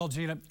Well,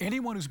 Gina,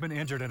 anyone who's been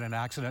injured in an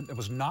accident that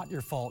was not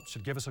your fault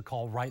should give us a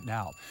call right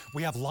now.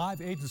 We have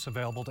live agents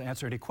available to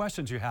answer any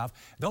questions you have.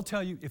 They'll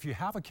tell you if you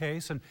have a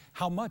case and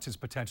how much it's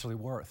potentially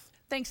worth.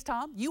 Thanks,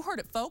 Tom. You heard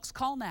it, folks.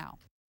 Call now.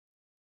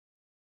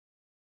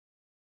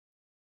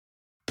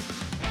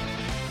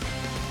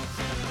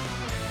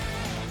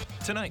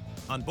 Tonight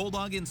on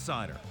Bulldog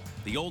Insider,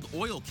 the old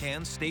oil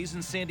can stays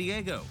in San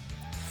Diego.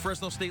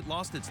 Fresno State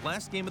lost its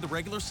last game of the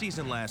regular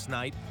season last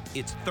night,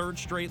 its third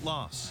straight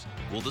loss.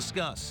 We'll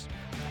discuss.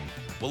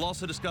 We'll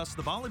also discuss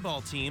the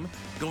volleyball team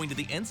going to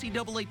the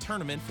NCAA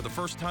tournament for the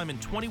first time in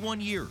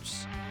 21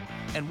 years.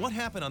 And what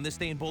happened on this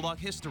day in Bulldog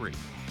history.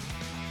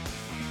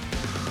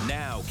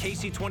 Now,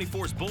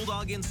 KC24's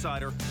Bulldog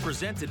Insider,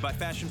 presented by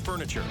Fashion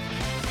Furniture.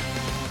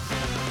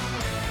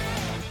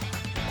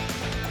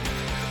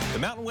 The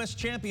Mountain West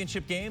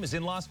Championship game is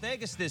in Las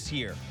Vegas this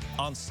year.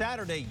 On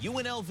Saturday,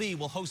 UNLV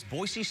will host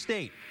Boise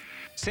State.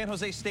 San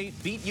Jose State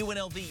beat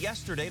UNLV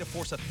yesterday to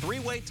force a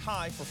three-way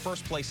tie for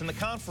first place in the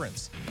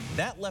conference.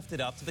 That left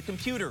it up to the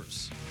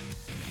computers.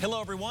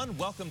 Hello, everyone.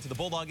 Welcome to the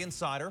Bulldog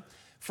Insider.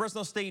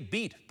 Fresno State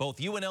beat both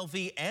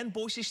UNLV and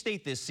Boise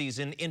State this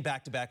season in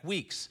back-to-back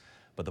weeks.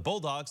 But the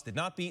Bulldogs did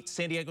not beat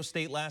San Diego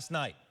State last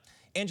night.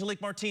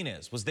 Angelique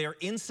Martinez was there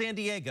in San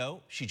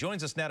Diego. She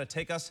joins us now to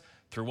take us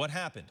through what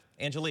happened.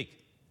 Angelique.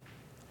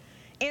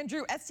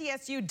 Andrew,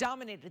 SDSU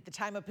dominated the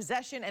time of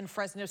possession, and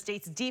Fresno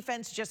State's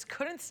defense just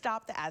couldn't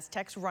stop the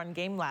Aztecs' run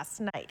game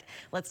last night.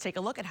 Let's take a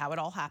look at how it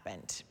all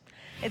happened.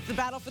 It's the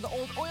battle for the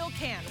old oil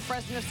can.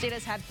 Fresno State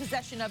has had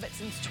possession of it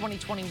since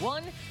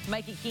 2021.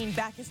 Mikey Keene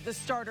back as the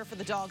starter for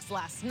the Dogs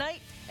last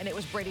night, and it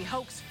was Brady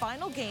Hoke's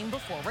final game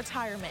before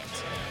retirement.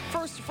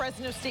 First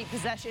Fresno State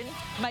possession,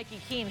 Mikey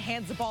Keene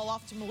hands the ball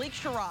off to Malik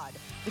Sherrod.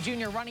 The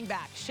junior running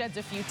back sheds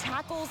a few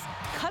tackles,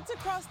 cuts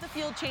across the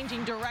field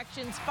changing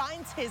directions,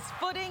 finds his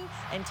footing,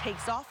 and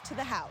takes off to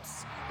the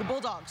house. The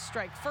Bulldogs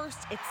strike first.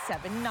 It's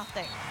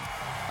 7-0.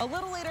 A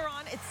little later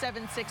on, it's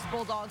 7-6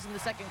 Bulldogs in the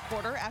second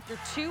quarter after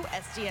two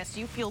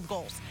SDSU field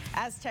goals.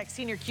 Aztec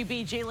senior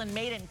QB Jalen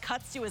Maiden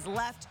cuts to his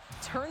left,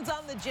 turns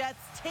on the Jets,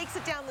 takes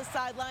it down the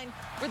sideline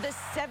for the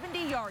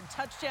 70-yard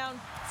touchdown.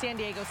 San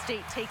Diego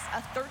State takes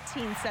a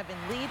 13-7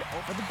 lead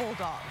over the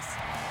Bulldogs.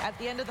 At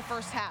the end of the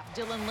first half,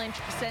 Dylan Lynch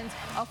sends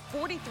a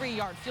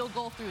 43-yard field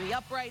goal through the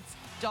uprights.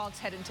 Dogs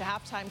head into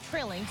halftime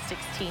trailing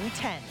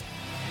 16-10.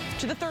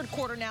 To the third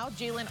quarter now,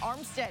 Jalen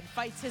Armstead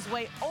fights his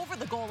way over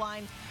the goal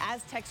line.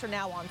 Aztecs are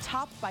now on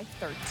top by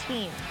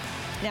 13.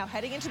 Now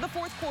heading into the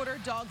fourth quarter,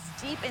 Dogs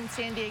deep in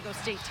San Diego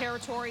State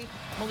territory.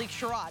 Malik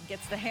Sherrod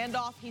gets the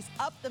handoff. He's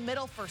up the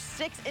middle for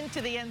 6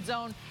 into the end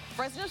zone.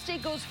 Fresno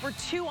State goes for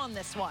 2 on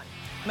this one.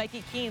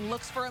 Mikey Keene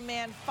looks for a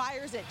man,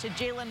 fires it to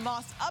Jalen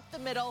Moss up the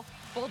middle.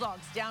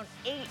 Bulldogs down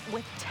 8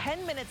 with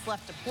 10 minutes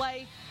left to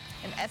play.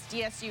 And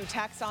SDSU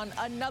tacks on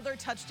another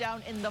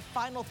touchdown in the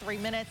final 3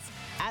 minutes.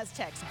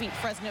 Aztecs beat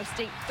Fresno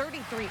State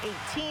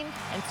 33-18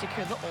 and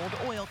secure the old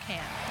oil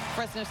can.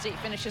 Fresno State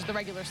finishes the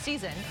regular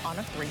season on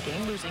a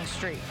 3-game losing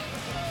streak.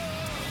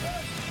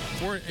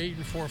 We're an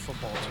 8-4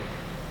 football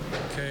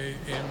team, okay,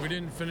 and we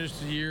didn't finish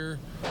the year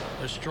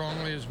as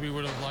strongly as we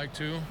would have liked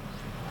to.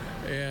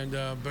 And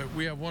but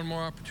we have one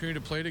more opportunity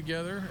to play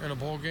together in a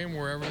bowl game,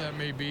 wherever that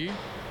may be.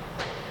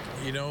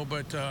 You know,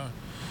 but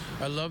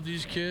I love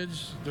these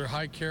kids. They're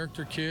high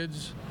character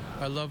kids.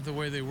 I love the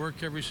way they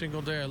work every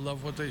single day. I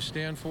love what they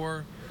stand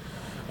for.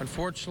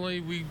 Unfortunately,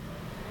 we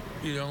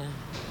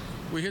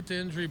hit the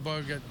injury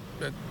bug at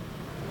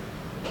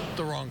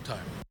the wrong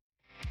time.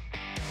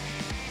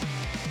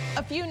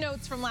 A few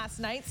notes from last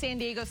night. San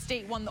Diego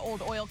State won the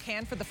old oil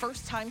can for the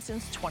first time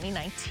since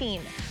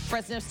 2019.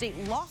 Fresno State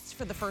lost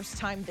for the first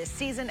time this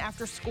season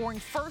after scoring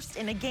first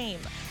in a game.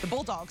 The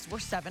Bulldogs were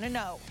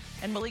 7-0.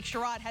 And Malik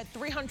Sherrod had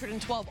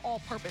 312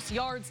 all-purpose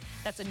yards.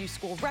 That's a new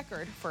school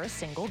record for a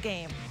single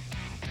game.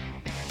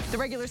 The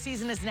regular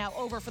season is now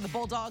over for the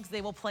Bulldogs. They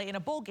will play in a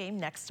bowl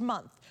game next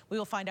month. We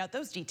will find out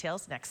those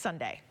details next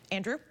Sunday.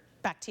 Andrew,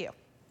 back to you.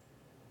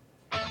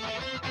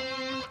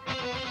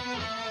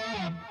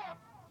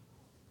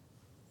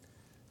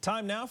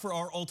 Time now for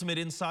our Ultimate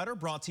Insider,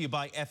 brought to you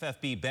by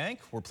FFB Bank.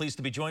 We're pleased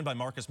to be joined by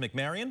Marcus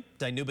McMaryion,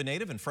 Dinuba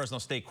native and Fresno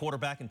State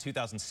quarterback in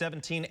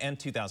 2017 and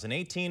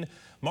 2018.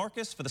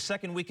 Marcus, for the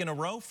second week in a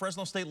row,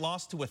 Fresno State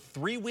lost to a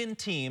 3-win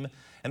team.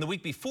 And the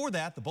week before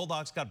that, the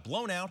Bulldogs got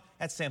blown out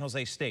at San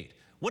Jose State.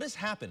 What has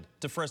happened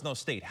to Fresno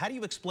State? How do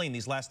you explain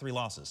these last 3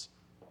 losses?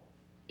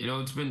 You know,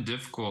 it's been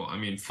difficult. I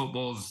mean,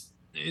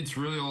 it's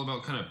really all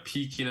about kind of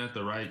peaking at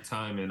the right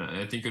time. And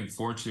I think,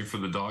 unfortunately for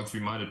the Dogs, we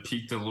might have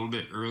peaked a little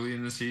bit early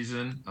in the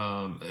season.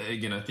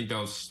 Again, I think that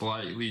was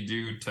slightly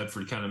due.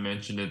 Tedford kind of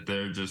mentioned it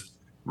there, just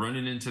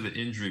running into the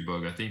injury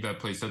bug. I think that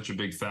plays such a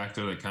big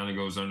factor that kind of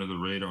goes under the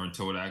radar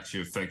until it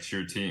actually affects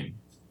your team.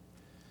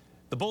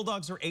 The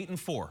Bulldogs are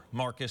 8-4,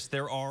 Marcus.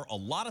 There are a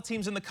lot of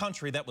teams in the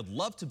country that would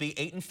love to be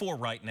 8-4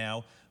 right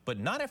now, but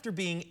not after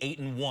being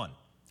 8-1.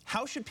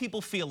 How should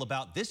people feel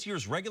about this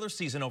year's regular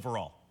season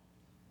overall?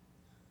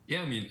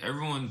 Yeah, I mean,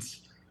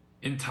 everyone's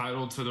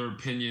entitled to their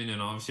opinion,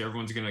 and obviously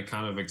everyone's going to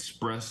kind of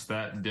express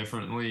that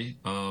differently.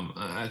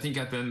 I think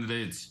at the end of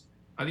the day,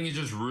 I think it's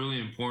just really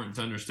important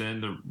to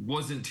understand there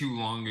wasn't too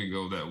long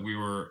ago that we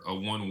were a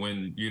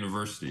one-win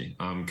university.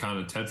 Kind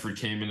of Tedford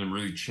came in and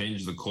really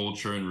changed the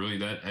culture and really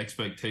that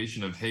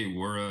expectation of, hey,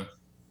 we're a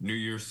New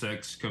Year's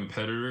Six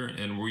competitor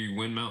and we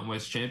win Mountain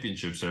West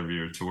championships every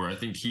year, to where I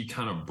think he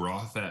kind of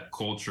brought that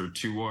culture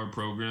to our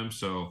program.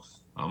 So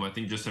I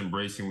think just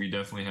embracing, we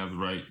definitely have the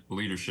right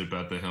leadership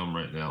at the helm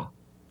right now.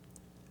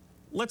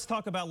 Let's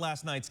talk about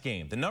last night's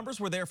game. The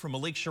numbers were there for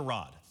Malik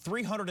Sherrod,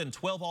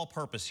 312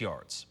 all-purpose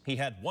yards. He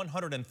had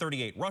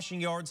 138 rushing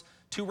yards,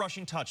 2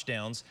 rushing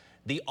touchdowns.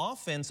 The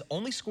offense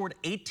only scored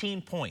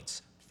 18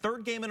 points.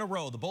 Third game in a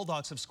row, the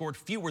Bulldogs have scored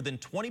fewer than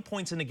 20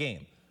 points in a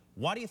game.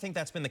 Why do you think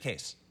that's been the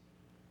case?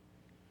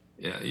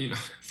 Yeah,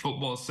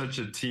 football is such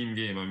a team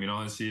game. I mean,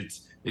 honestly,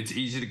 it's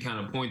easy to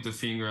kind of point the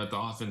finger at the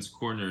offense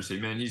coordinator and say,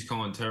 man, he's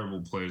calling terrible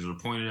plays, or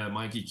pointed at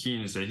Mikey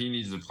Keene and say he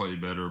needs to play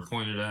better, or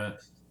pointed at,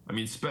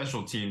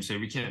 special teams say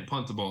we can't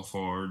punt the ball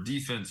far, or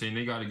defense saying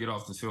they got to get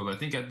off the field. I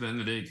think at the end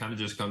of the day, it kind of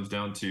just comes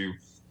down to,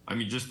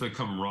 just the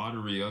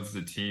camaraderie of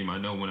the team. I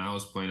know when I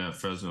was playing at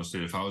Fresno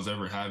State, if I was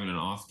ever having an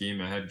off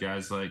game, I had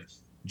guys like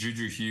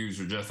Juju Hughes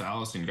or Jeff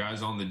Allison,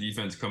 guys on the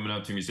defense coming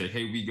up to me, say,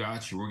 hey, we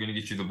got you. We're going to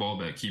get you the ball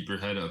back. Keep your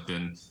head up.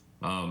 And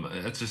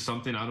it's just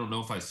something, I don't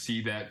know if I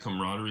see that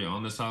camaraderie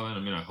on the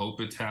sideline. I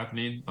hope it's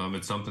happening.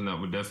 It's something that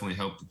would definitely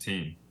help the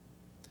team.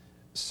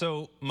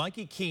 So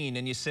Mikey Keene,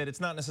 and you said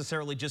it's not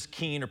necessarily just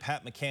Keene or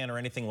Pat McCann or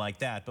anything like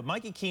that, but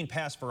Mikey Keene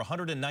passed for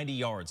 190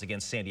 yards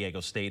against San Diego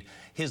State.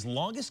 His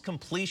longest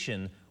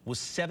completion was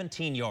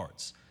 17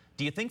 yards.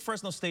 Do you think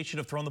Fresno State should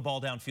have thrown the ball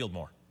downfield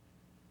more?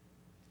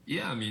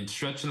 Yeah,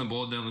 stretching the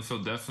ball down the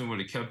field definitely would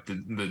have kept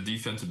the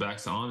defensive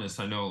backs honest.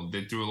 I know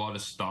they threw a lot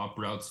of stop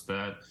routes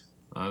that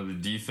the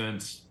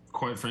defense,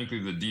 quite frankly,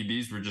 the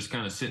DBs were just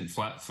kind of sitting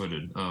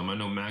flat-footed. I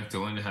know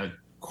Magdalena had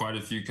quite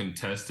a few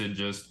contested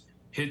just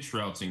hitch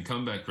routes and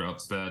comeback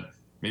routes that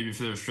maybe if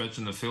they were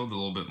stretching the field a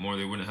little bit more,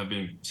 they wouldn't have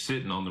been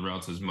sitting on the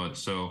routes as much.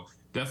 So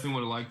definitely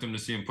would have liked them to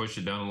see him push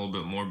it down a little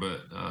bit more.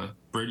 But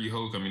Brady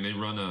Hoke, they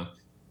run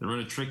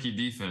a tricky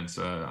defense.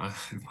 I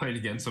played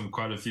against them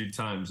quite a few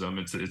times.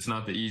 It's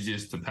not the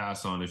easiest to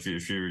pass on if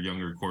you're a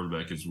younger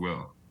quarterback as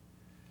well.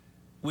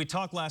 We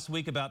talked last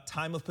week about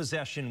time of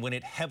possession when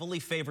it heavily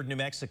favored New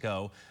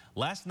Mexico.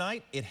 Last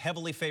night, it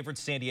heavily favored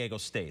San Diego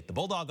State. The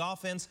Bulldog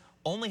offense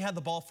only had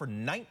the ball for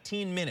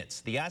 19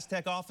 minutes. The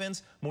Aztec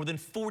offense, more than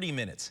 40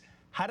 minutes.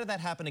 How did that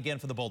happen again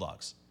for the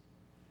Bulldogs?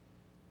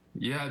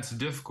 Yeah, it's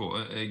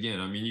difficult.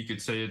 Again, you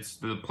could say it's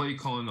the play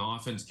calling the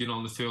offense, get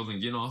on the field and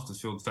get off the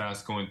field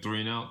fast, going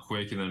 3 and out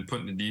quick, and then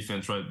putting the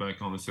defense right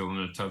back on the field in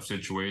a tough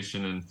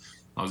situation. And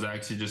I was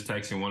actually just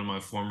texting one of my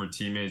former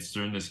teammates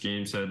during this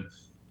game, said,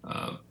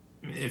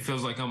 it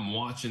feels like I'm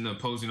watching the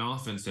opposing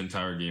offense the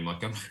entire game.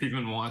 Like I'm not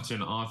even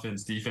watching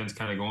offense, defense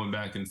kind of going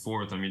back and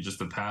forth. Just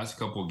the past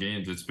couple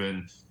games, it's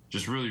been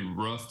just really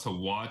rough to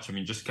watch.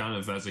 Just kind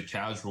of as a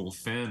casual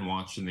fan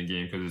watching the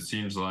game, because it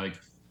seems like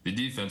the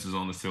defense is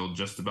on the field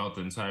just about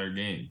the entire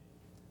game.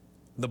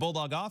 The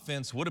Bulldog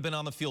offense would have been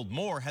on the field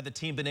more had the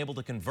team been able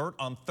to convert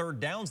on third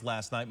downs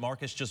last night.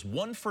 Marcus, just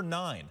 1 for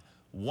 9.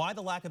 Why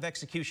the lack of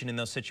execution in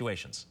those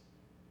situations?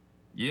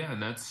 Yeah,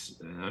 and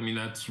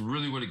that's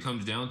really what it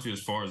comes down to as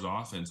far as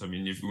offense.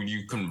 When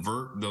you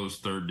convert those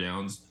third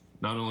downs,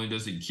 not only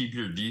does it keep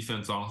your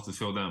defense off the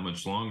field that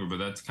much longer, but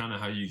that's kind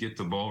of how you get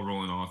the ball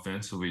rolling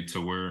offensively,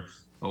 to where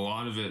a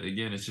lot of it,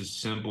 again, it's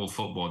just simple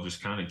football,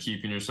 just kind of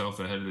keeping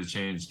yourself ahead of the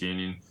chains,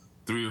 gaining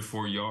 3 or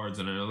 4 yards.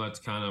 And I know that's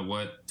kind of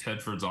what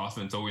Tedford's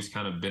offense always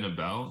kind of been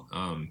about.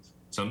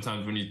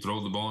 Sometimes when you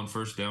throw the ball on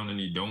first down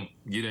and you don't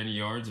get any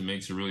yards, it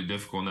makes it really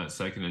difficult in that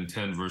 2nd and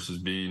 10 versus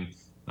being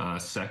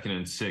 2nd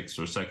and 6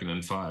 or 2nd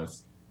and 5.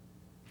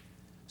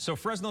 So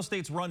Fresno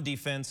State's run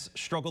defense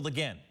struggled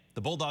again.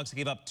 The Bulldogs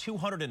gave up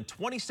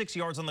 226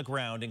 yards on the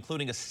ground,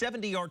 including a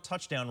 70-yard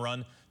touchdown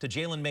run to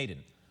Jalen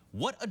Maiden.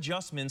 What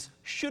adjustments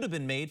should have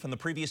been made from the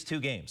previous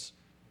 2 games?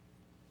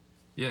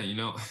 Yeah,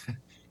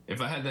 if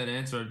I had that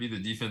answer, I'd be the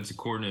defensive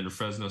coordinator of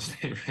Fresno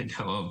State right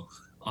now.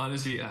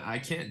 Honestly, I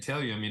can't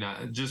tell you.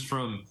 Just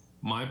from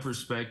my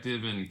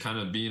perspective and kind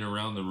of being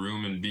around the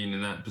room and being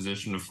in that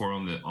position before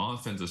on the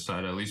offensive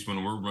side, at least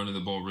when we're running the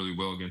ball really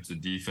well against the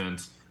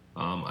defense,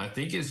 I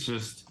think it's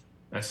just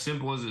as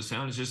simple as it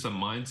sounds. It's just a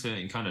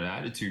mindset and kind of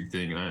attitude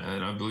thing.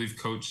 And I believe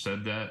Coach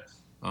said that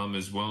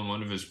as well in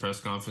one of his press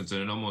conferences.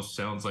 And it almost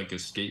sounds like a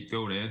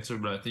scapegoat answer,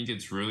 but I think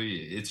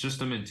it's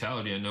just a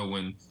mentality. I know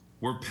when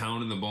we're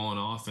pounding the ball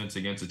on offense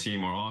against a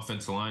team, our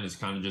offensive line is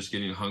kind of just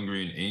getting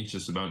hungry and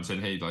anxious about it and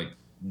saying, hey,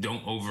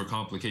 don't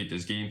overcomplicate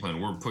this game plan.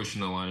 We're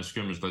pushing the line of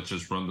scrimmage. Let's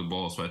just run the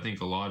ball. So I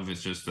think a lot of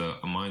it's just a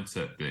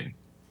mindset thing.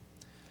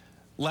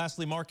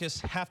 Lastly,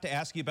 Marcus, have to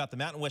ask you about the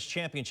Mountain West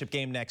Championship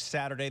game next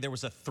Saturday. There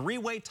was a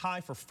 3-way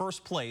tie for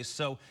first place,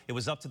 so it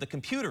was up to the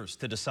computers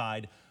to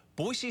decide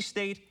Boise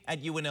State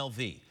at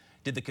UNLV.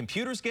 Did the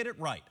computers get it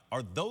right?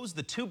 Are those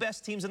the 2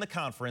 best teams in the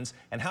conference?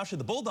 And how should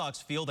the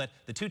Bulldogs feel that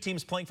the 2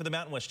 teams playing for the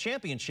Mountain West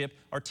Championship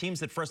are teams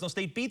that Fresno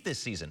State beat this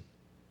season?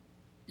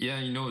 Yeah,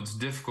 it's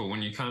difficult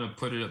when you kind of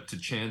put it up to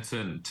chance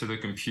and to the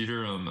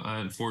computer.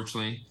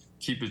 Unfortunately,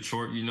 keep it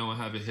short. I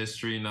have a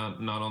history,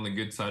 not on the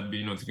good side,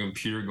 being with the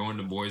computer, going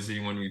to Boise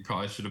when we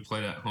probably should have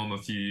played at home a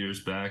few years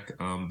back.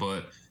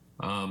 But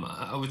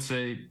I would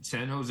say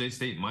San Jose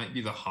State might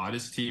be the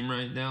hottest team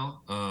right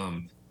now.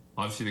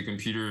 Obviously, the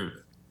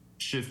computer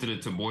shifted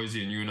it to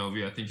Boise and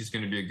UNLV. I think it's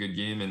going to be a good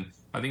game, and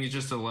I think it's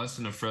just a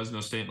lesson of Fresno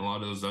State and a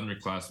lot of those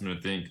underclassmen.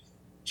 I think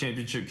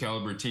championship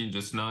caliber team,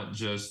 just not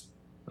just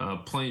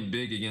playing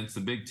big against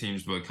the big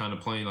teams, but kind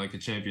of playing like a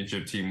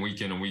championship team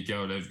week in and week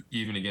out,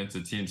 even against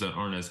the teams that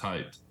aren't as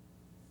hyped.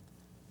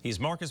 He's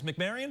Marcus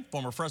McMarion,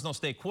 former Fresno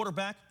State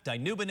quarterback,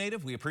 Dinuba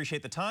native. We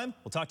appreciate the time.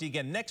 We'll talk to you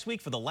again next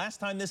week for the last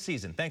time this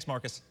season. Thanks,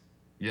 Marcus.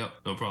 Yep,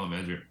 no problem,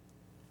 Andrew.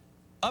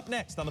 Up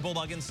next on the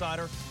Bulldog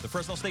Insider, the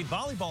Fresno State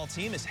volleyball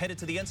team is headed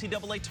to the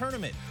NCAA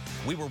tournament.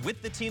 We were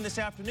with the team this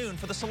afternoon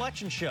for the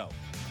selection show.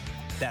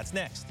 That's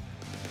next.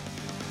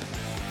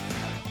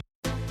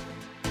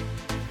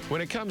 When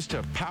it comes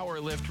to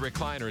power lift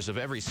recliners of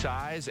every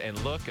size and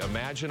look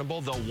imaginable,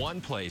 the one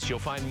place you'll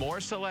find more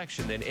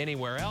selection than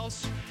anywhere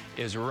else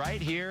is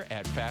right here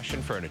at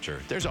Fashion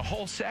Furniture. There's a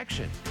whole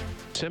section.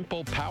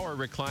 Simple power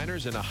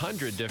recliners in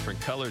 100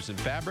 different colors and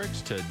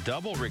fabrics to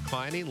double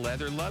reclining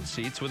leather love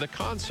seats with a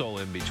console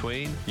in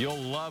between. You'll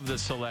love the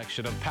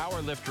selection of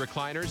power lift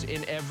recliners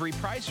in every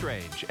price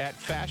range at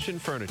Fashion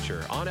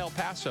Furniture on El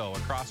Paso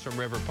across from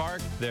River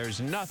Park. There's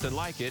nothing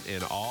like it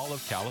in all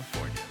of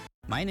California.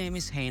 My name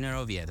is Heiner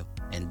Oviedo,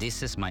 and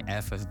this is my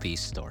FFB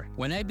store.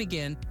 When I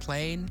began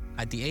playing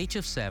at the age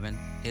of 7,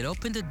 it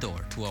opened the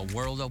door to a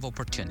world of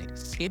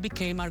opportunities. It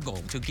became our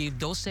goal to give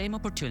those same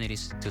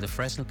opportunities to the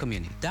Fresno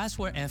community. That's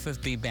where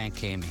FFB Bank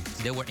came in.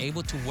 They were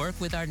able to work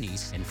with our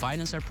needs and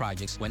finance our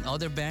projects when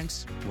other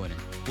banks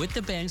wouldn't. With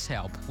the bank's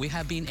help, we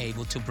have been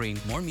able to bring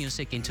more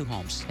music into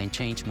homes and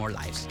change more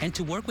lives. And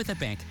to work with a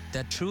bank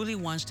that truly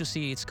wants to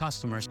see its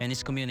customers and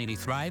its community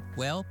thrive,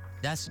 well,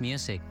 that's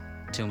music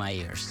to my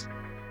ears.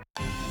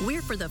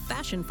 We're for the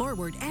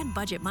fashion-forward and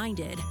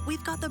budget-minded.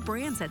 We've got the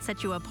brands that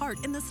set you apart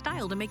and the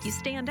style to make you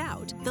stand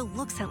out, the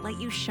looks that let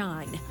you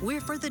shine. We're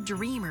for the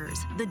dreamers,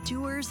 the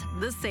doers,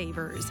 the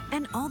savers,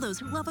 and all those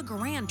who love a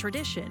grand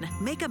tradition.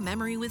 Make a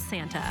memory with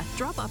Santa.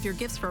 Drop off your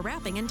gifts for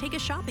wrapping and take a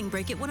shopping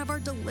break at one of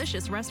our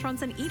delicious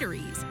restaurants and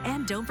eateries.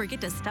 And don't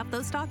forget to stuff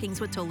those stockings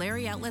with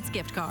Tulare Outlets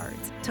gift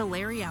cards.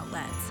 Tulare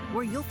Outlets,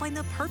 where you'll find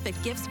the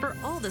perfect gifts for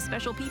all the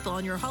special people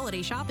on your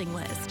holiday shopping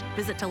list.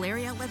 Visit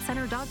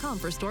TulareOutletCenter.com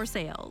for store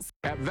sales.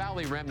 At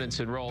Valley Remnants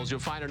and Rolls, you'll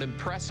find an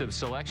impressive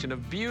selection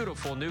of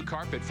beautiful new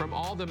carpet from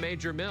all the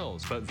major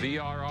mills. But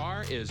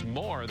VRR is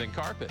more than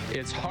carpet.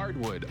 It's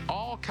hardwood,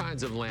 all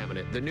kinds of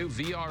laminate, the new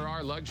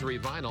VRR luxury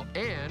vinyl,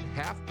 and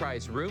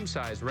half-price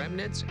room-size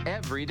remnants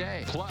every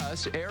day.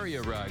 Plus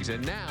area rugs,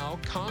 and now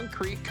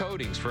concrete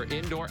coatings for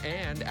indoor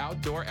and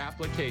outdoor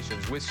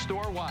applications with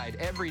store-wide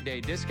everyday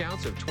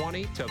discounts of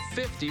 20 to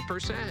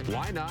 50%.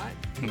 Why not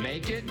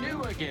make it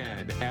new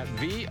again at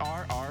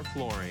VRR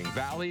Flooring,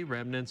 Valley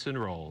Remnants and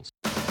Rolls.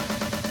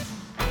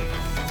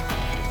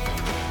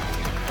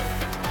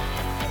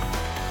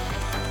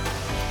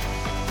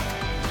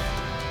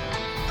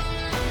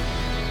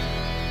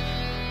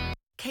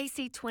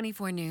 KC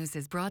 24 News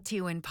is brought to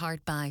you in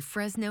part by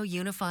Fresno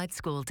Unified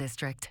School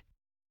District.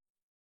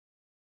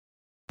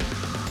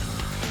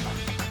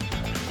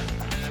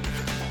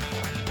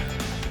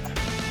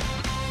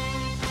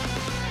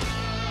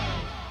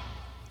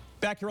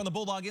 Back here on the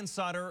Bulldog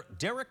Insider,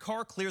 Derek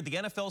Carr cleared the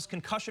NFL's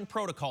concussion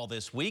protocol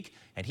this week,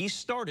 and he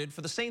started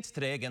for the Saints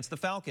today against the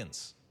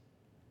Falcons.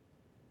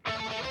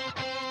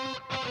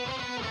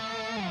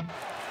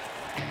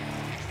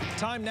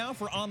 Time now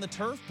for On the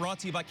Turf, brought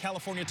to you by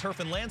California Turf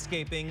and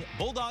Landscaping.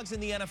 Bulldogs in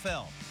the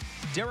NFL.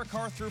 Derek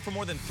Carr threw for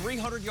more than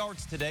 300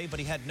 yards today, but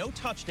he had no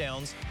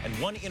touchdowns and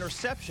one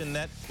interception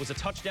that was a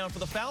touchdown for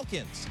the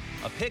Falcons.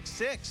 A pick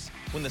six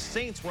when the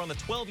Saints were on the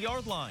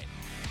 12-yard line.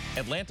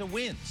 Atlanta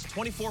wins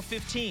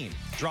 24-15,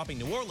 dropping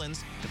New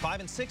Orleans to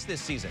 5-6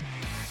 this season.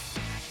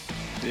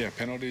 Yeah,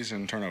 penalties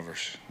and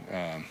turnovers.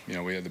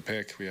 We had the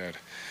pick, we had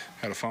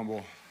a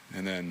fumble,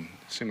 and then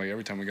it seemed like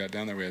every time we got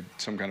down there, we had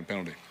some kind of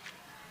penalty.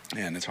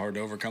 And it's hard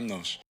to overcome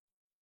those.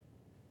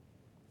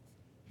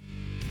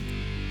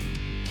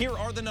 Here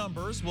are the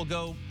numbers. We'll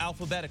go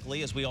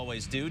alphabetically, as we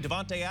always do.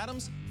 Devontae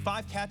Adams,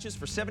 5 catches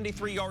for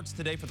 73 yards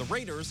today for the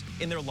Raiders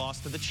in their loss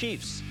to the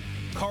Chiefs.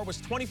 Carr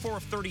was 24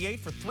 of 38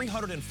 for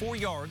 304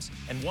 yards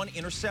and 1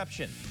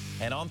 interception.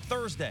 And on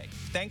Thursday,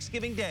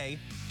 Thanksgiving Day,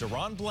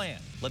 Deron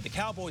Bland led the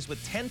Cowboys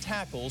with 10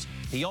 tackles.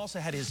 He also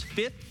had his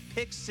 5th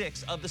pick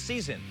six of the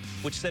season,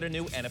 which set a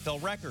new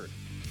NFL record.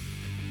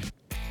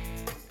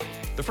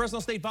 The Fresno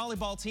State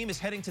volleyball team is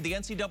heading to the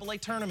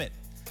NCAA tournament.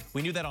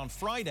 We knew that on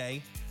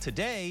Friday.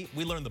 Today,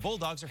 we learned the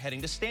Bulldogs are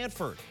heading to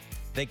Stanford.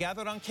 They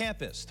gathered on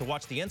campus to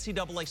watch the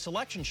NCAA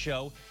selection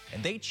show,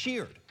 and they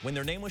cheered when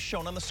their name was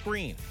shown on the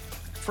screen.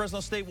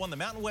 Fresno State won the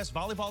Mountain West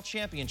Volleyball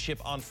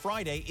Championship on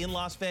Friday in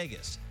Las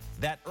Vegas.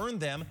 That earned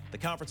them the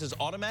conference's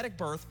automatic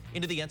berth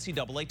into the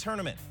NCAA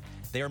tournament.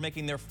 They are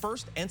making their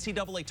first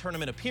NCAA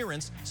tournament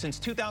appearance since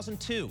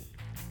 2002,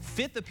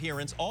 5th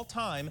appearance all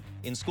time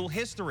in school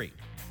history.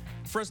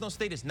 Fresno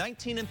State is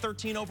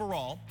 19-13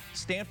 overall,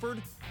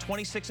 Stanford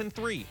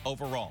 26-3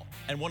 overall,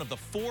 and one of the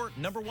 4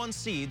 #1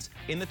 seeds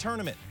in the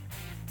tournament.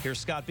 Here's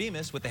Scott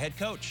Bemis with the head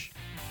coach.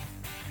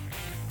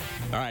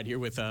 All right, here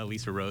with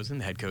Lisa Rosen,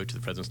 the head coach of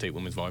the Fresno State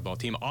women's volleyball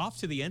team, off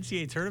to the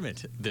NCAA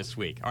tournament this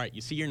week. All right, you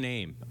see your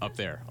name up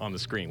there on the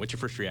screen. What's your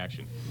first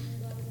reaction?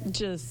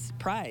 Just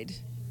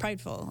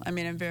prideful. I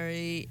mean, I'm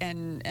very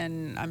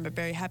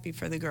happy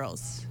for the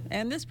girls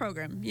and this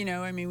program. You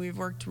know, I mean, we've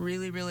worked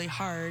really, really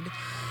hard,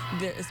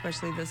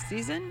 especially this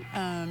season,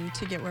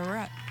 to get where we're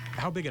at.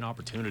 How big an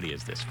opportunity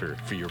is this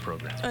for your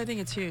program? I think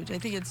it's huge. I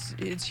think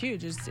it's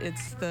huge.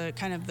 It's the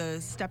kind of the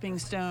stepping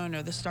stone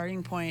or the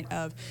starting point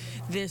of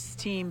this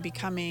team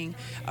becoming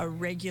a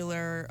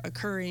regular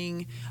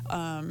occurring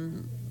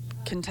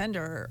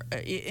contender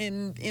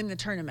in the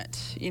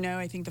tournament. You know,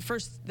 I think the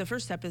first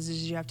step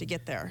is you have to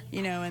get there,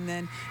 you know, and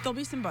then there'll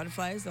be some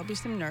butterflies, there'll be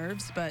some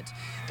nerves, but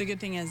the good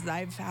thing is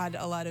I've had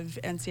a lot of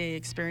NCAA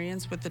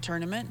experience with the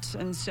tournament,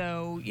 and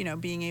so, you know,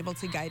 being able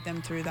to guide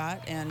them through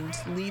that and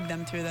lead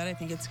them through that, I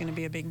think it's going to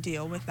be a big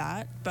deal with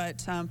that.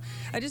 But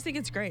I just think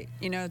it's great.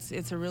 You know,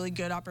 it's a really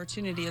good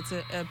opportunity. It's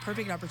a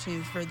perfect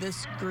opportunity for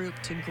this group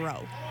to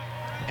grow.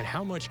 And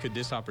how much could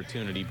this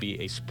opportunity be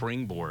a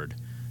springboard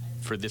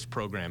for this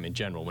program in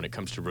general when it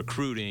comes to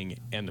recruiting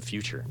and the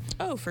future?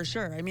 Oh, for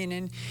sure. I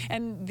mean,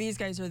 and these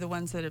guys are the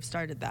ones that have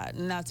started that,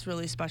 and that's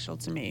really special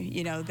to me.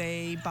 You know,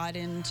 they bought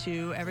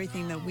into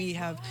everything that we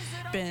have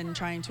been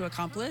trying to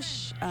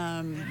accomplish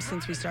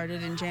since we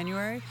started in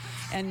January,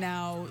 and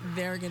now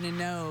they're going to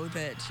know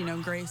that, you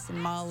know, Grace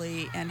and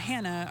Molly and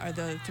Hannah are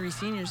the 3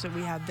 seniors that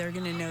we have. They're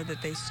going to know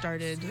that they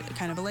started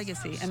kind of a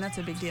legacy, and that's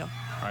a big deal.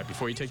 All right,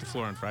 before you take the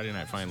floor on Friday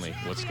night, finally,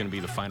 what's going to be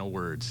the final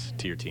words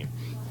to your team?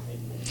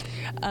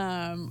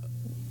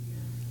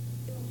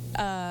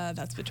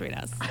 That's between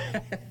us.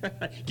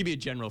 Give me a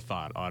general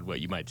thought on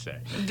what you might say.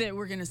 That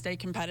we're going to stay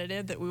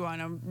competitive, that we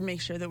want to make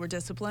sure that we're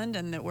disciplined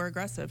and that we're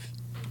aggressive.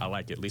 I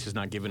like it. Lisa's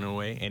not giving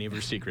away any of her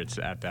secrets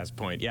at that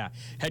point. Yeah,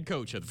 head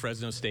coach of the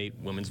Fresno State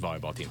women's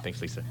volleyball team.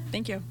 Thanks, Lisa.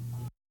 Thank you.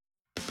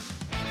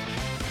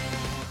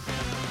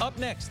 Up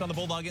next on the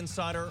Bulldog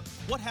Insider,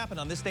 what happened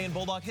on this day in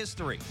Bulldog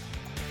history?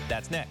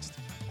 That's next.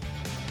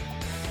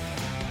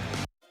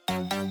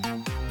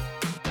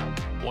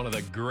 One of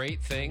the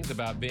great things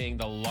about being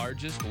the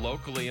largest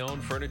locally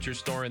owned furniture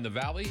store in the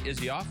Valley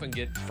is you often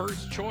get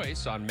first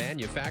choice on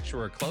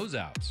manufacturer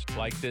closeouts.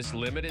 Like this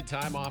limited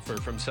time offer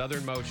from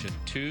Southern Motion.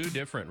 2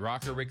 different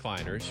rocker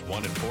recliners,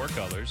 one in 4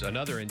 colors,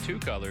 another in 2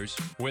 colors,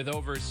 with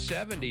over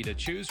 70 to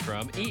choose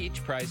from,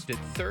 each priced at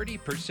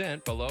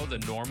 30% below the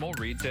normal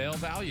retail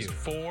value.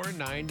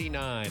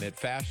 $4.99 at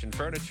Fashion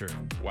Furniture,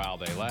 while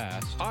they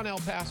last, on El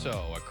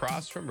Paso,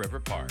 across from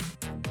River Park.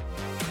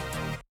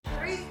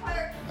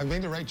 I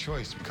made the right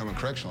choice to become a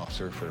correctional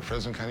officer for the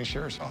Fresno County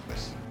Sheriff's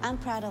Office. I'm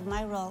proud of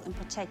my role in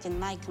protecting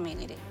my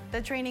community.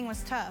 The training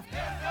was tough,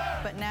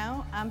 but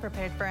now I'm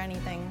prepared for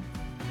anything.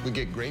 We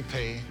get great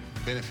pay,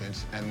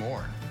 benefits, and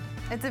more.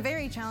 It's a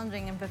very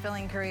challenging and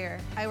fulfilling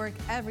career. I work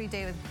every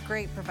day with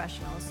great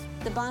professionals.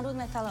 The bond with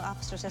my fellow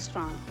officers is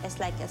strong. It's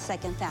like a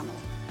second family.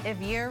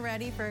 If you're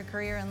ready for a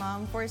career in law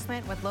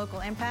enforcement with local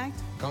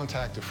impact,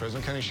 contact the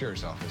Fresno County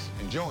Sheriff's Office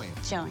and join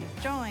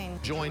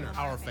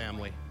our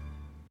family.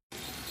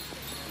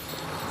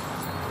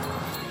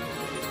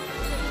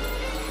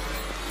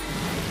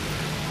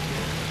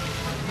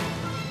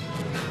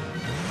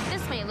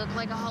 This may look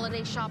like a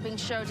holiday shopping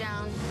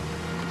showdown,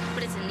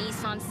 but it's a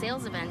Nissan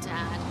sales event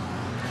ad.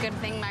 Good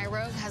thing my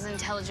Rogue has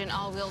intelligent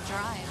all-wheel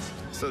drive.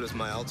 So does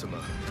my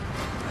Altima.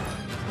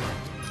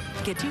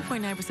 Get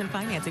 2.9%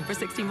 financing for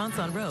 60 months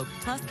on Rogue,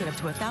 plus get up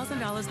to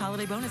 $1,000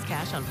 holiday bonus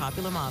cash on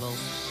popular models.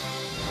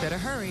 Better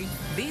hurry.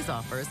 These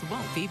offers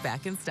won't be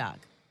back in stock.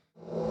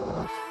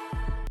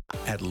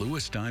 At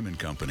Lewis Diamond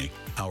Company,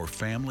 our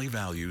family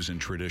values and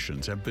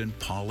traditions have been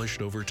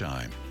polished over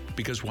time.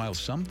 Because while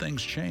some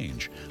things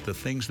change, the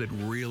things that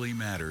really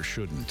matter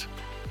shouldn't.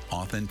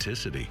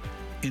 Authenticity,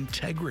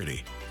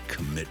 integrity,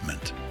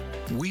 commitment.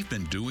 We've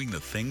been doing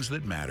the things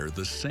that matter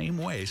the same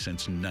way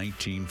since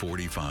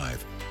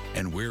 1945.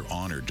 And we're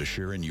honored to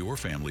share in your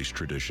family's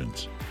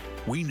traditions.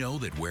 We know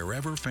that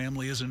wherever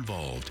family is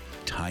involved,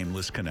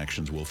 timeless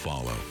connections will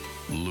follow.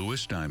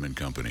 Lewis Diamond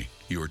Company,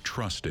 your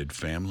trusted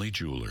family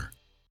jeweler.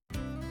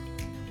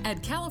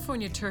 At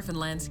California Turf and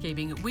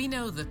Landscaping, we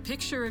know the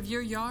picture of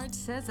your yard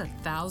says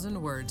 1,000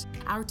 words.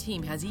 Our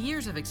team has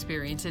years of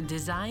experience in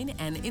design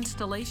and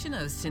installation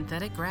of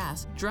synthetic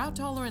grass,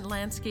 drought-tolerant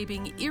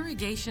landscaping,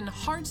 irrigation,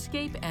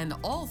 hardscape, and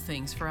all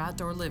things for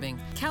outdoor living.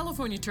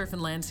 California Turf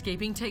and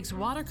Landscaping takes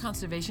water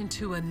conservation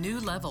to a new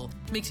level,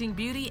 mixing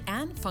beauty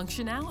and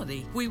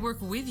functionality. We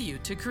work with you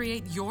to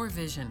create your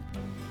vision.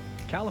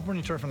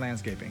 California Turf and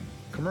Landscaping,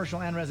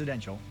 commercial and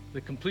residential.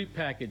 The complete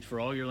package for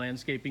all your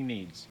landscaping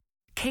needs.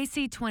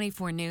 Ksee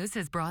 24 News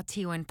is brought to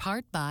you in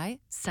part by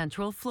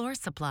Central Floor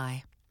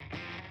Supply.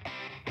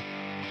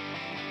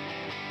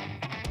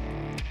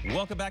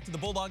 Welcome back to the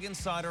Bulldog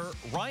Insider.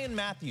 Ryan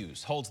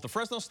Matthews holds the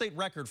Fresno State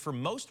record for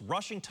most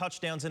rushing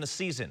touchdowns in a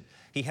season.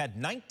 He had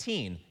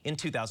 19 in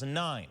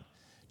 2009.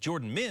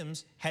 Jordan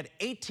Mims had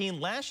 18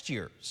 last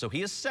year, so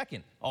he is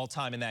second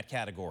all-time in that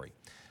category.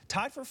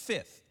 Tied for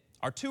fifth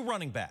are two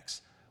running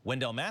backs,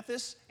 Wendell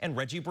Mathis and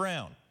Reggie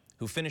Brown,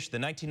 who finished the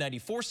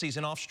 1994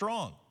 season off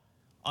strong.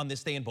 On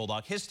this day in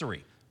Bulldog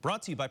history,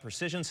 brought to you by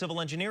Precision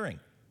Civil Engineering.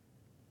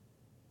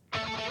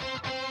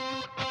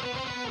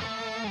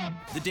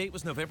 The date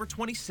was November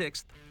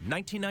 26th,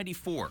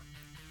 1994.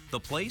 The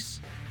place?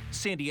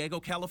 San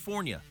Diego,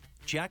 California,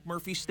 Jack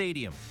Murphy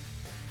Stadium.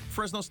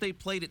 Fresno State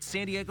played at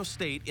San Diego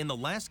State in the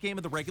last game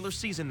of the regular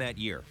season that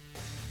year.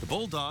 The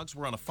Bulldogs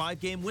were on a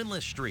 5-game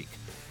winless streak,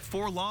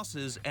 4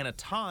 losses and a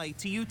tie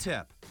to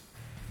UTEP.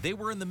 They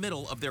were in the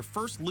middle of their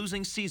first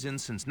losing season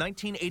since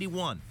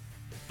 1981,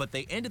 but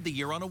they ended the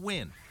year on a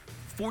win,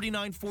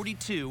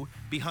 49-42,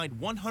 behind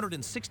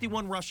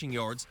 161 rushing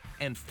yards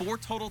and 4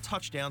 total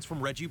touchdowns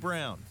from Reggie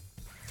Brown,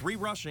 3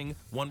 rushing,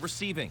 1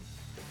 receiving.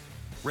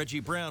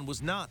 Reggie Brown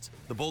was not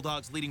the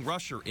Bulldogs' leading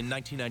rusher in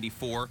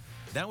 1994.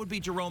 That would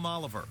be Jerome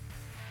Oliver.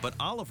 But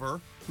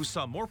Oliver, who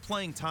saw more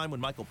playing time when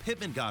Michael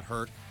Pittman got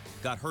hurt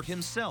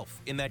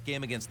himself in that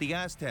game against the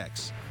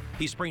Aztecs.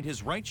 He sprained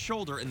his right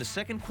shoulder in the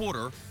second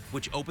quarter,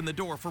 which opened the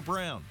door for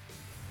Brown.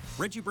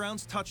 Reggie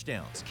Brown's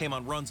touchdowns came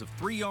on runs of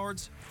 3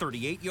 yards,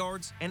 38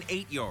 yards, and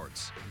 8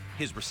 yards.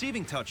 His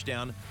receiving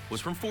touchdown was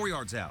from 4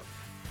 yards out.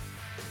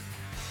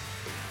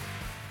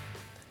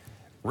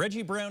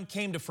 Reggie Brown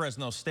came to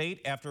Fresno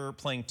State after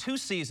playing 2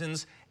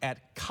 seasons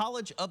at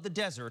College of the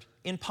Desert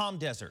in Palm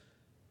Desert.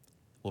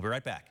 We'll be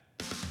right back.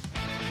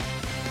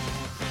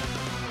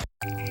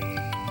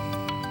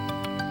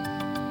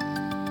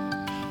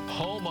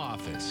 Home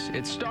office.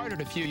 It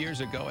started a few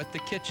years ago at the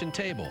kitchen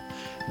table.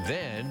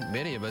 Then,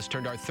 many of us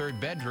turned our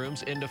third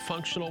bedrooms into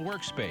functional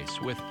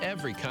workspace with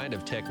every kind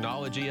of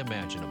technology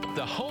imaginable.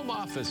 The home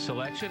office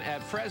selection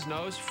at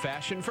Fresno's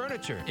Fashion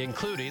Furniture,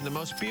 including the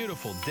most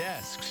beautiful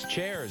desks,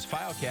 chairs,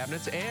 file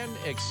cabinets, and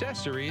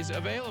accessories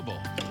available.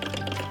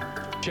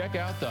 Check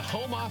out the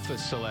home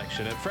office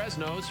selection at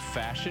Fresno's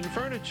Fashion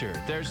Furniture.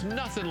 There's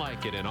nothing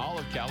like it in all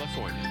of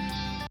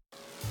California.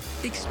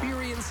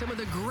 Experience some of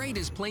the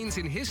greatest planes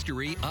in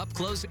history up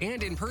close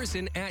and in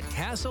person at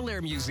Castle Air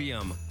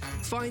Museum.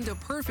 Find the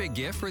perfect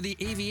gift for the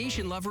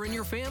aviation lover in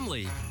your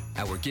family.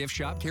 Our gift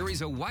shop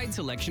carries a wide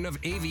selection of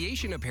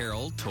aviation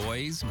apparel,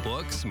 toys,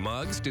 books,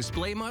 mugs,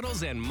 display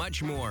models, and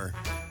much more.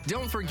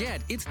 Don't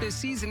forget, it's the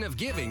season of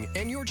giving,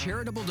 and your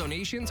charitable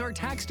donations are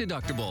tax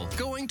deductible,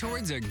 going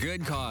towards a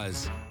good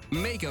cause.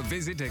 Make a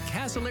visit to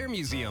Castle Air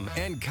Museum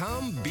and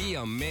come be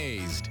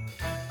amazed.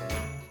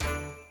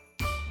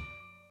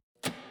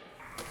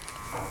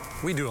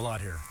 We do a lot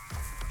here.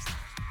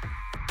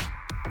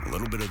 A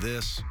little bit of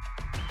this.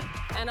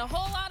 And a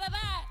whole lot of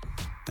that.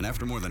 And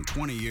after more than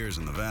 20 years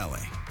in the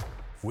Valley,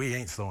 we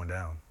ain't slowing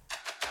down.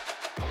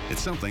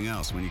 It's something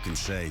else when you can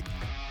say,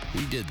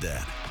 we did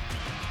that.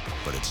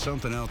 But it's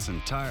something else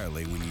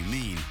entirely when you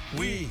mean,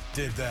 we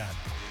did that.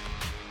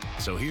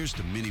 So here's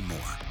to many more,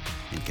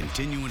 and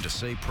continuing to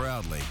say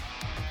proudly,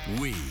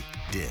 we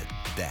did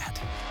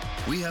that.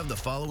 We have the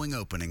following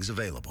openings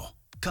available.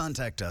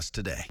 Contact us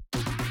today.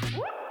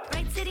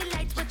 Bright city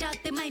lights, watch out,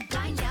 they might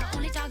blind ya.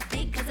 Only talk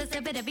big, cause I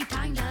said better be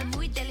kind ya.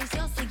 Muy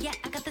delicioso, yeah,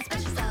 I got the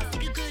special sauce.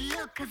 Take a good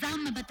look, cause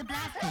I'm about to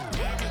blast.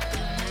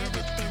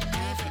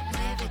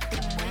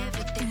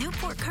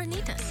 Newport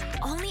Carnitas,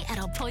 only at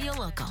El Pollo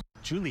Loco.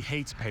 Julie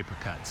hates paper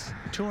cuts.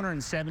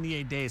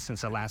 278 days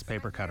since the last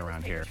paper cut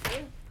around here.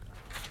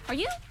 Are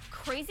you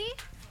crazy?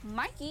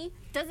 Mikey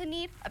doesn't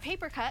need a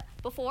paper cut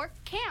before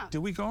camp.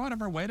 Do we go out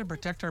of our way to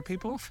protect our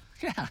people?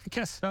 Yeah, I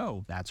guess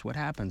so. That's what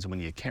happens when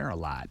you care a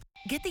lot.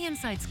 Get the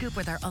inside scoop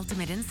with our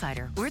Ultimate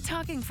Insider. We're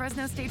talking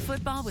Fresno State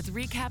football with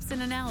recaps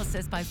and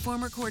analysis by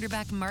former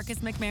quarterback Marcus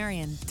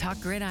McMaryion. Talk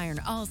gridiron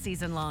all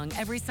season long,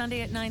 every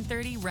Sunday at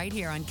 9:30 right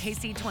here on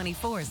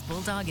KC24's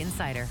Bulldog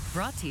Insider.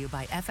 Brought to you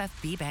by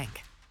FFB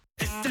Bank.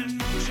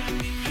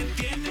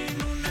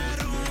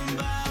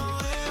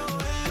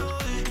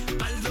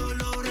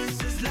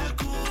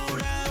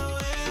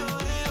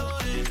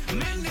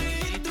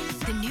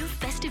 The new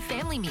festive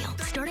family meal,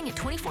 starting at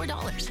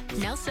 $24.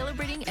 Now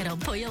celebrating at El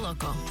Pollo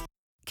Loco.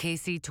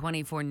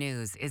 KC24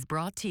 News is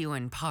brought to you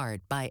in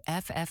part by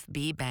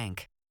FFB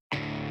Bank.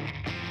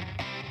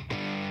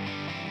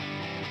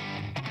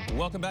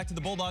 Welcome back to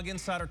the Bulldog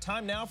Insider.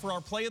 Time now for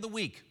our play of the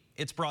week.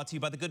 It's brought to you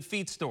by the Good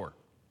Feet Store.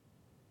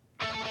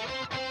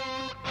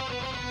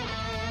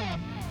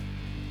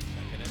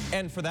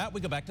 And for that, we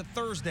go back to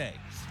Thursday,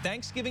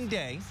 Thanksgiving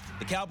Day.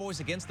 The Cowboys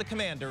against the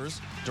Commanders.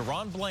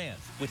 Deron Bland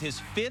with his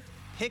 5th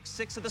pick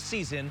 6 of the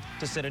season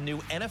to set a new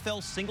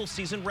NFL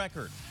single-season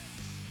record.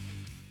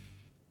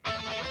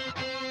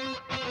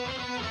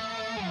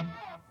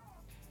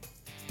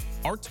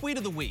 Our tweet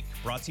of the week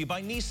brought to you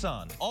by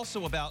Nissan.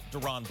 Also about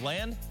Deron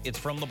Bland, it's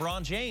from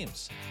LeBron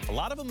James. A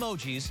lot of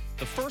emojis.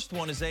 The first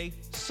one is a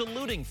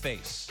saluting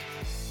face.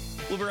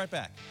 We'll be right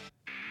back.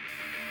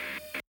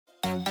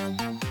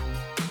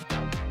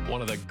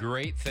 One of the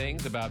great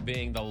things about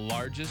being the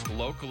largest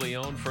locally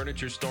owned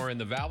furniture store in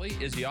the Valley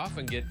is you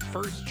often get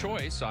first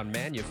choice on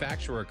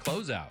manufacturer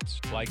closeouts,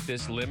 like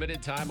this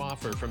limited time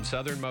offer from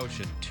Southern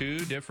Motion. 2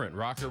 different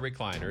rocker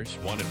recliners,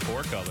 one in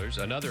 4 colors,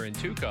 another in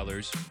 2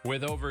 colors,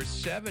 with over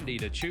 70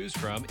 to choose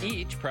from,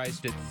 each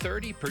priced at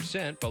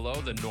 30% below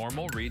the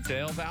normal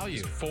retail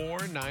value.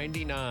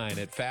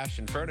 $4.99 at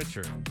Fashion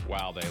Furniture,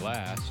 while they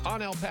last,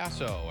 on El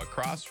Paso,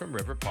 across from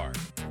River Park.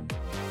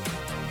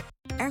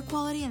 Air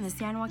quality in the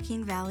San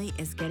Joaquin Valley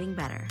is getting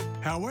better.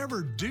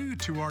 However, due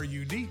to our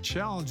unique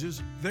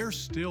challenges, there's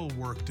still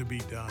work to be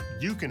done.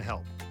 You can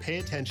help. Pay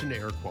attention to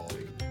air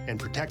quality and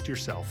protect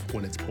yourself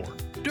when it's poor.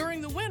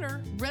 During the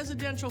winter,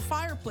 residential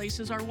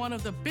fireplaces are one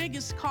of the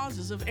biggest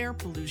causes of air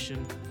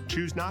pollution.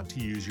 Choose not to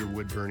use your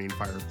wood-burning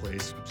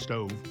fireplace,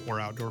 stove, or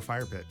outdoor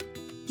fire pit.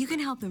 You can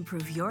help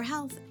improve your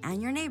health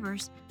and your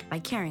neighbors by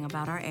caring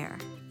about our air.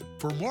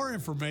 For more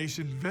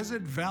information,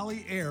 visit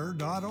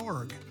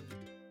valleyair.org.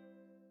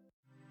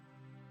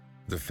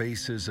 The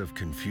faces of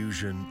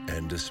confusion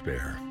and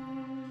despair.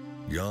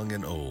 Young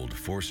and old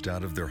forced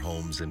out of their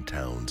homes and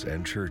towns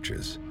and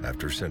churches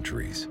after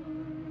centuries.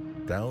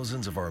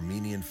 Thousands of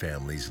Armenian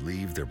families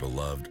leave their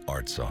beloved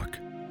Artsakh.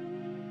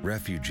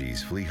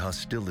 Refugees flee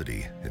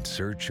hostility in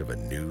search of a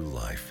new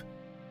life.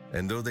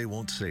 And though they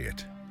won't say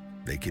it,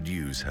 they could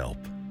use help.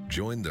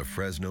 Join the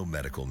Fresno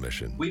Medical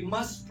Mission. We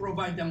must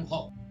provide them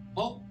hope.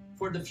 Hope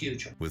for the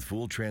future. With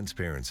full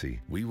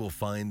transparency, we will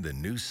find the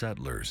new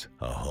settlers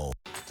a home.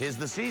 'Tis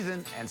the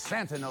season, and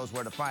Santa knows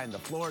where to find the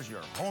floors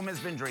your home has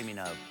been dreaming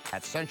of.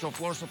 At Central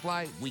Floor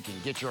Supply, we can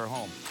get your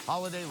home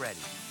holiday ready.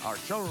 Our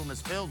showroom is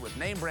filled with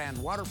name brand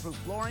waterproof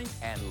flooring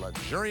and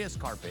luxurious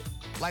carpet,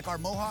 like our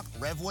Mohawk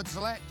Revwood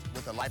Select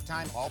with a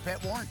lifetime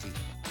all-pet warranty.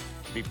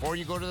 Before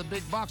you go to the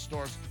big box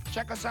stores,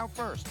 check us out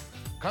first.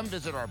 Come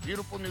visit our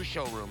beautiful new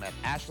showroom at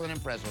Ashland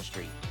and Fresno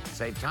Street.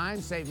 Save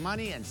time, save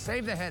money, and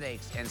save the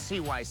headaches, and see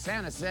why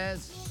Santa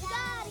says,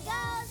 Gotta go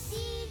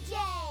see James.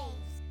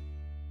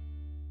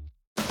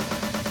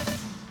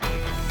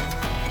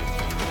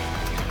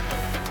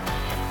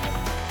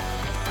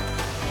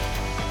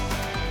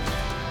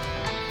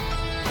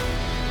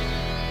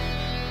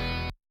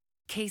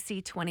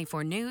 KC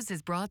 24 News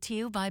is brought to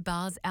you by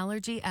Boz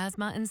Allergy,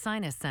 Asthma, and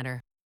Sinus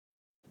Center.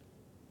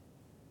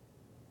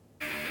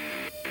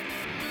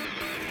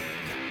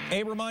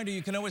 A reminder,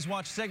 you can always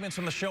watch segments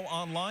from the show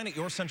online at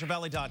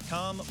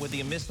yourcentralvalley.com. Whether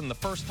you missed them the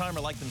first time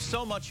or like them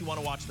so much you want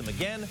to watch them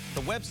again,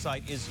 the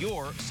website is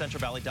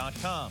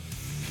yourcentralvalley.com.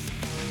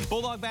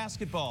 Bulldog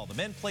basketball. The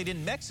men played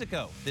in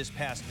Mexico this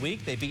past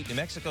week. They beat New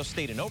Mexico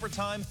State in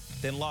overtime,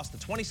 then lost to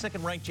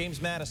 22nd-ranked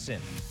James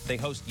Madison. They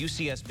host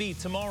UCSB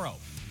tomorrow.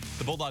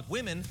 The Bulldog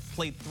women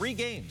played 3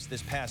 games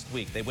this past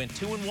week. They went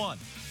 2-1.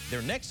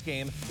 Their next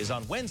game is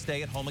on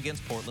Wednesday at home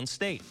against Portland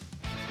State.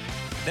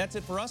 That's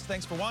it for us.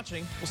 Thanks for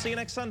watching. We'll see you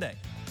next Sunday.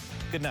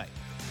 Good night.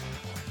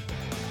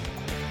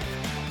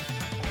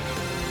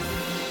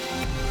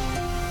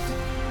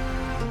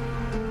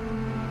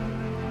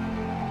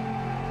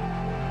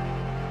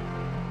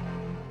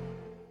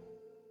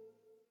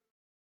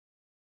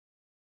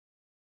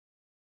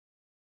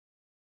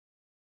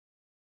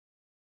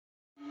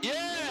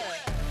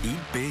 Eat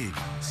big,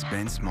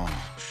 spend small.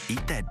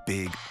 Eat that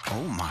big,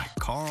 oh my,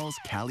 Carl's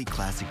Cali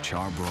Classic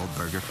Charbroiled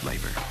Burger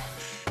flavor.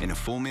 In a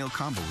full meal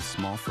combo with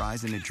small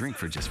fries and a drink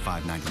for just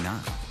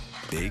 $5.99.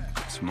 Big,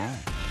 small,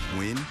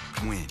 win,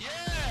 win.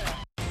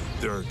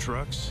 There are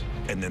trucks,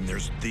 and then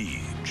there's the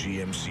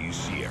GMC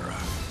Sierra.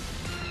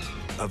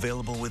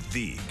 Available with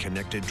the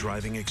connected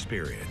driving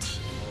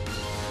experience.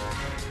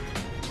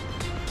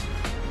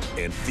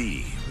 And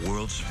the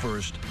world's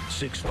first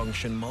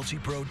 6-function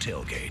multi-pro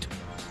tailgate.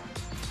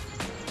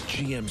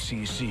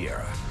 GMC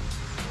Sierra.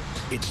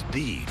 It's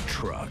the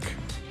truck.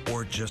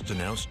 Or just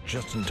announced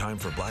just in time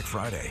for Black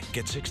Friday.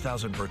 Get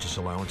 $6,000 purchase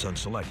allowance on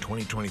select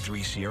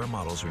 2023 Sierra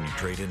models when you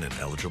trade in an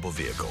eligible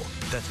vehicle.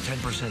 That's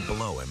 10%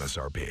 below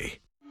MSRP.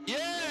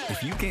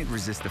 If you can't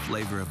resist the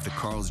flavor of the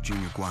Carl's Jr.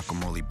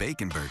 Guacamole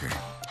Bacon Burger,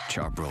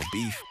 charbroiled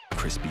beef,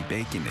 crispy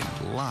bacon,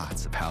 and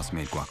lots of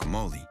house-made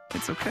guacamole,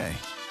 it's okay.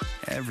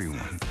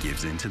 Everyone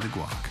gives in to the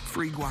guac.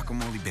 Free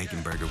guacamole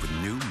bacon burger with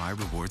new My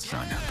Rewards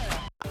sign-up.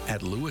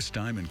 At Lewis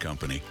Diamond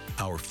Company,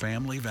 our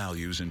family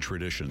values and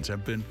traditions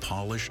have been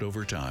polished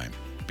over time.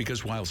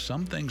 Because while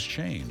some things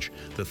change,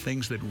 the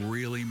things that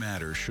really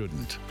matter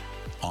shouldn't.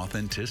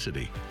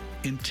 Authenticity,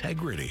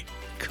 integrity,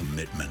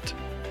 commitment.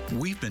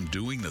 We've been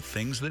doing the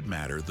things that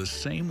matter the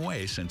same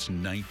way since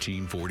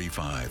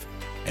 1945.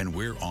 And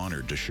we're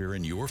honored to share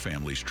in your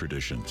family's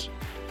traditions.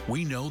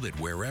 We know that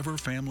wherever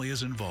family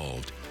is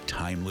involved,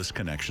 timeless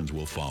connections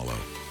will follow.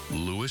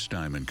 Lewis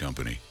Diamond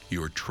Company,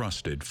 your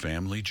trusted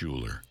family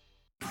jeweler.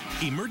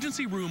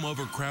 Emergency room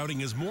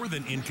overcrowding is more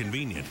than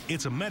inconvenient.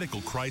 It's a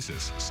medical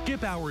crisis.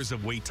 Skip hours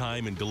of wait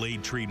time and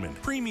delayed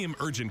treatment. Premium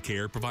Urgent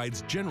Care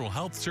provides general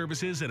health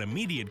services and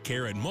immediate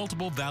care at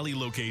multiple Valley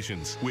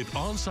locations. With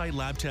on-site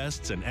lab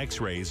tests and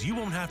x-rays, you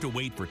won't have to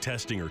wait for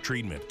testing or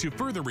treatment. To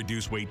further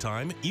reduce wait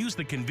time, use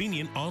the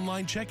convenient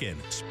online check-in.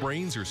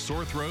 Sprains or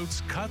sore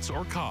throats, cuts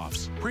or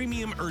coughs.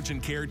 Premium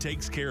Urgent Care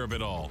takes care of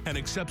it all and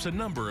accepts a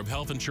number of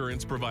health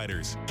insurance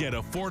providers. Get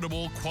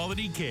affordable,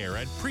 quality care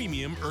at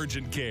Premium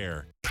Urgent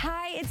Care.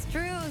 Hi, it's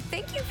Drew.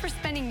 Thank you for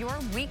spending your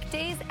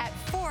weekdays at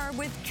 4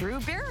 with Drew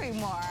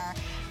Barrymore,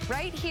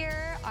 right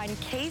here on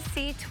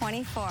KC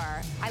 24.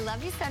 I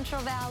love you,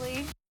 Central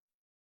Valley.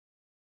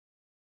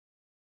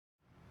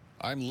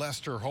 I'm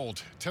Lester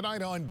Holt.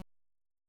 Tonight on